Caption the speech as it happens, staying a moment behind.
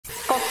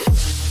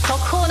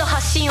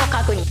信を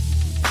確認。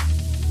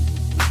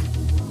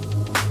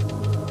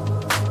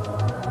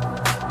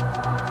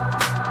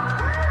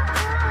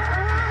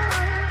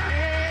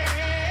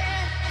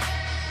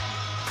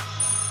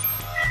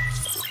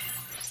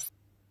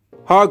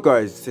Hi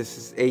guys, this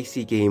is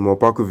AC Gamer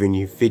back with a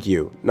new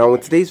video. Now in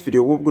today's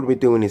video what we're going to be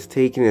doing is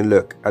taking a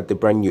look at the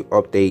brand new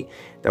update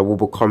that will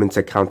be coming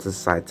to Counter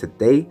side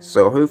today.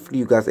 So hopefully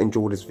you guys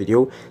enjoy this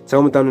video.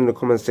 Tell me down in the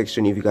comment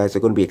section if you guys are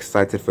going to be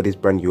excited for this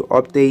brand new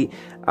update,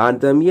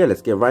 and yeah,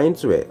 let's get right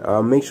into it.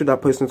 Make sure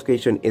that post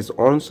notification is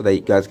on so that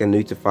you guys get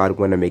notified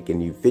when I make a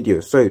new video.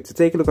 So to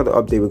take a look at the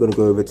update, we're going to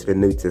go over to the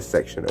notice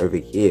section over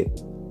here.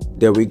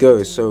 There we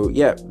go. So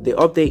yeah, the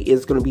update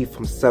is going to be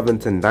from 7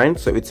 to 9,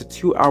 so it's a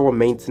 2-hour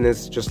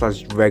maintenance, just like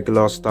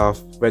regular stuff,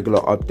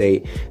 regular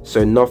update,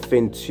 so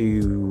nothing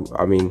too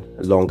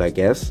long, I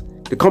guess.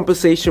 The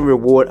compensation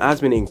reward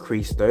has been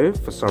increased though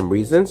for some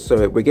reason,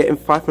 so we're getting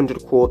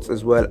 500 quartz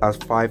as well as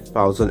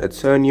 5,000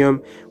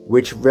 Eternium,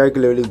 which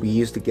regularly we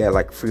used to get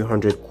like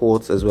 300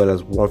 quartz as well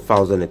as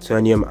 1,000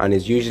 Eternium, and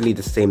is usually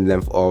the same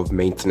length of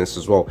maintenance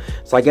as well.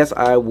 So I guess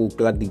I will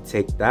gladly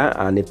take that,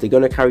 and if they're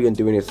going to carry on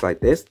doing it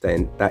like this,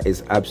 then that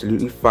is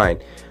absolutely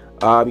fine.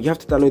 You have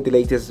to download the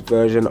latest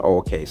version.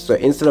 Okay, so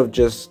instead of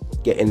just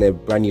getting the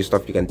brand new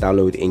stuff you can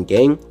download in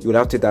game, you would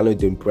have to download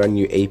the brand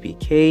new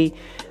APK.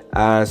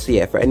 So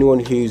yeah, for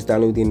anyone who's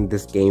downloading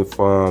this game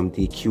from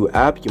the Q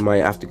app, you might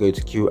have to go to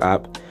Q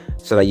app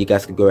so that you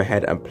guys can go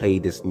ahead and play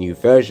this new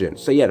version.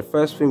 So yeah, the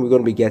first thing we're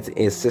going to be getting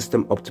is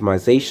system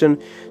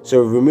optimization.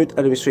 So removed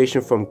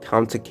administration from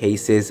counter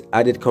cases,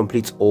 added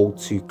complete all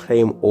to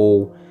claim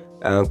all,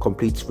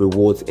 complete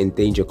rewards in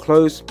danger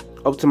close,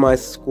 optimize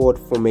squad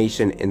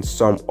formation in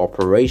some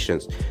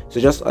operations. So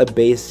just a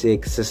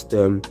basic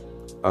system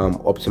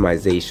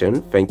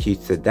optimization. Thank you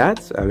to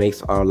that.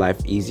 Makes our life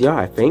easier,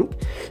 I think.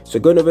 So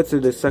going over to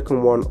the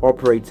second one,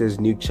 operators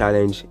new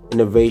challenge,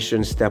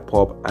 innovation step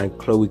up, and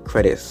Chloe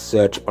credits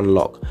search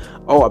unlock.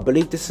 Oh, I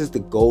believe this is the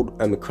gold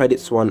and the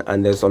credits one,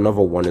 and there's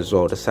another one as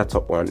well, the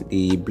setup one,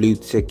 the blue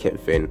ticket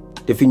thing,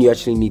 the thing you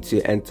actually need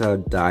to enter,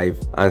 dive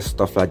and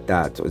stuff like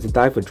that. So is it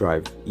dive or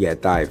drive? Yeah,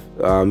 dive.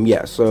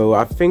 Yeah, so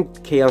I think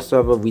KL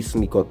server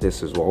recently got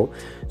this as well,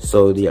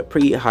 so yeah,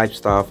 pretty hype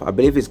stuff. I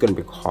believe it's going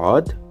to be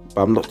hard,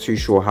 but I'm not too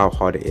sure how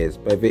hard it is.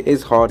 But if it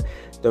is hard,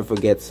 don't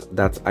forget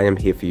that I am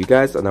here for you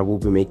guys, and I will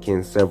be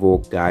making several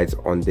guides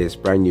on this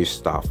brand new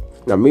stuff.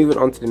 Now moving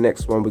on to the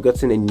next one, we're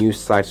getting a new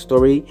side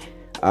story.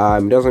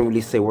 It doesn't really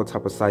say what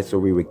type of side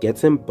story we're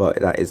getting, but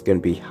that is going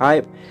to be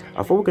hype.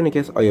 I thought we are going to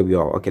guess. Oh yeah, we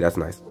are. Okay, that's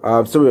nice.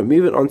 So we're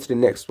moving on to the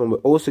next one. We're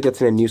also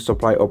getting a new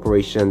supply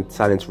operation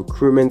talent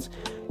recruitment,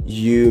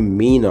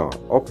 Umina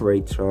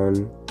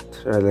operation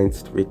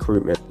talent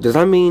recruitment. Does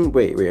that mean,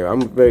 wait,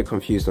 I'm very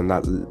confused on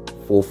that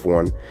fourth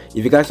one.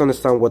 If you guys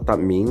understand what that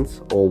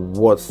means, or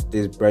what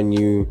this brand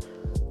new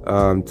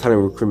talent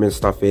recruitment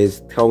stuff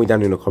is, tell me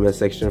down in the comment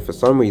section. For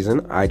some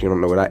reason I do not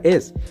know what that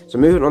is. So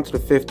moving on to the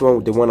fifth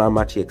one, the one I'm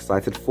actually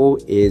excited for,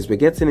 is we're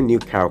getting a new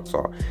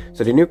character.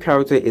 So the new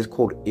character is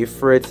called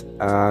Ifrit,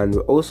 and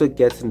we're also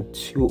getting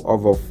two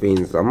other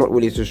things. I'm not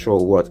really too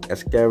sure what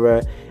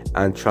Esquera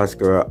and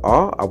Transquera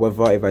are.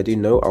 However, if I do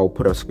know, I'll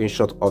put a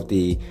screenshot of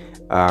the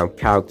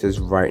characters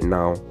right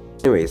now.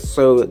 Anyways,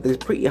 so this is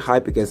pretty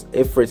hype because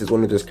Ifrit is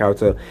one of those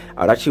characters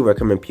I'd actually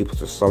recommend people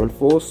to summon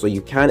for, so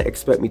you can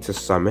expect me to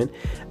summon.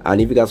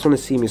 And if you guys want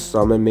to see me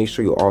summon, make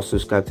sure you are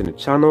subscribed to the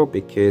channel,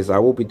 because I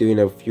will be doing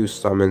a few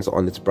summons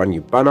on this brand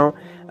new banner,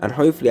 and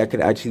hopefully I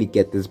could actually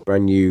get this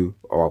brand new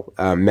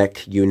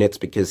mech units,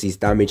 because its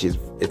damage is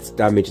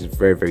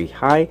very, very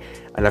high,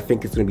 and I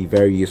think it's going to be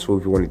very useful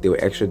if you want to deal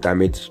extra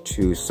damage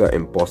to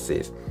certain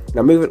bosses.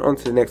 Now moving on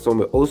to the next one,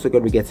 we're also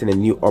going to be getting a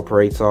new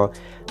operator,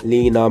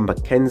 Lena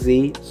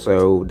Mackenzie.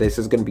 So this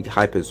is going to be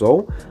hype as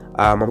well.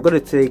 I'm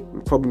going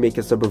to probably make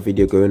a separate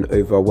video going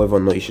over whether or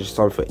not you should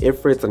summon for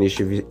Ifrit, and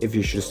if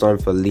you should summon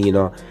for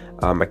Lena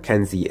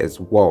Mackenzie as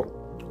well.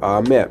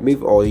 Yeah,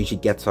 or you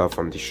should get her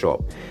from the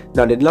shop.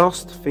 Now the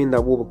last thing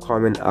that will be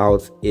coming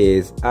out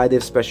is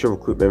added special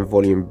recruitment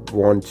volume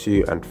 1,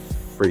 2 and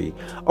 3.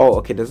 Oh,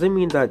 okay, does it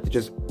mean that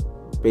just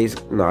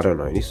no, I don't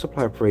know. New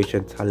supply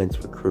operation talent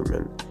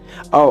recruitment.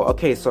 Oh,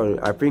 okay, so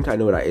I think I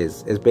know what that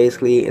is. It's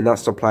basically in that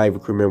supply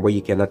recruitment where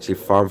you can actually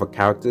farm for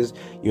characters.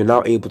 You're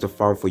now able to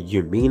farm for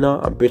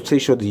Umina. I'm pretty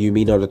sure the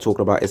Umina they're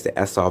talking about is the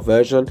SR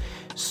version.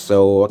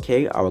 So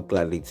okay, I would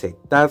gladly take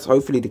that.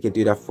 Hopefully they can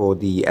do that for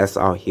the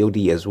SR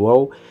Hildy as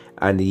well,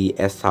 and the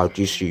SR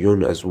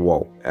Jushiyun as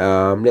well.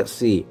 Let's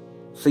see.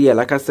 So yeah,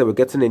 like I said, we're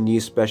getting a new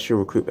special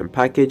recruitment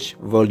package,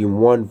 volume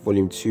 1,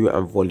 volume 2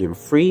 and volume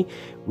 3,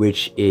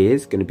 which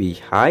is going to be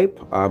hype.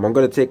 I'm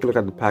going to take a look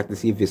at the pack to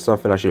see if it's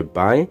something I should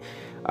buy,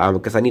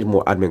 because I need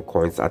more admin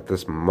coins at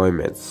this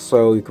moment.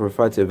 So you can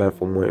refer to the event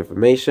for more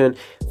information.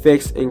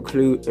 Fix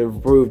include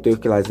improved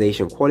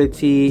localization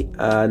quality,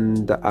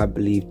 and I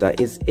believe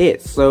that is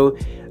it. So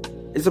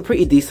it's a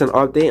pretty decent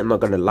update, I'm not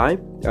gonna lie.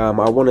 I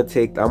want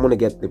to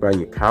get the brand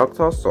new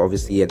character, so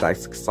obviously yeah,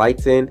 that's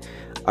exciting.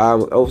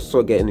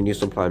 Also getting a new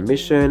supply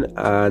mission,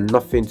 and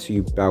nothing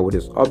too bad with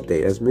this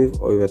update. Let's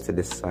move over to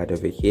this side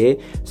over here.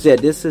 So yeah,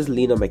 this is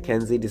Lena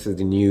McKenzie. This is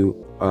the new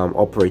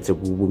operator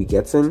we will be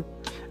getting,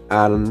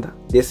 and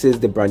this is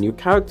the brand new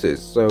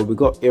characters. So we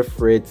got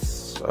Ifrit,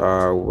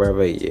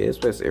 wherever he is.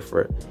 Where's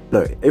Ifrit?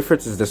 No,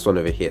 Ifrit is this one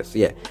over here. So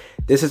yeah,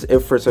 this is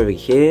Ifrit over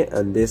here,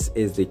 and this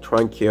is the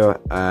Tranquil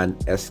and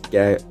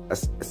Escatica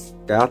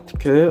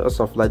or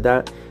something like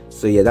that.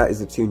 So yeah, that is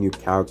the two new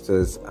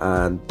characters,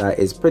 and that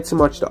is pretty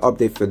much the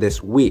update for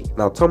this week.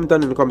 Now tell me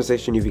down in the comment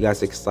section if you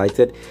guys are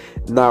excited.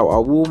 Now I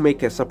will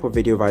make a separate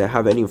video if I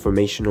have any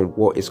information on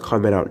what is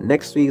coming out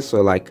next week.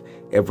 So like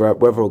whether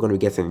we're going to be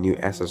getting a new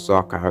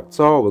SSR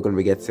character, or we're going to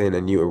be getting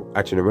a new,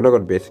 actually we're not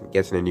going to be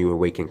getting a new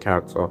Awakened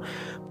character,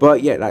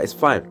 but yeah, that is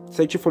fine.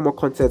 Stay tuned for more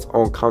content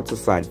on Counter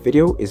Side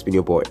video. It's been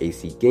your boy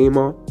AC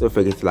Gamer. Don't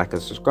forget to like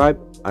and subscribe,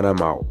 and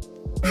I'm out.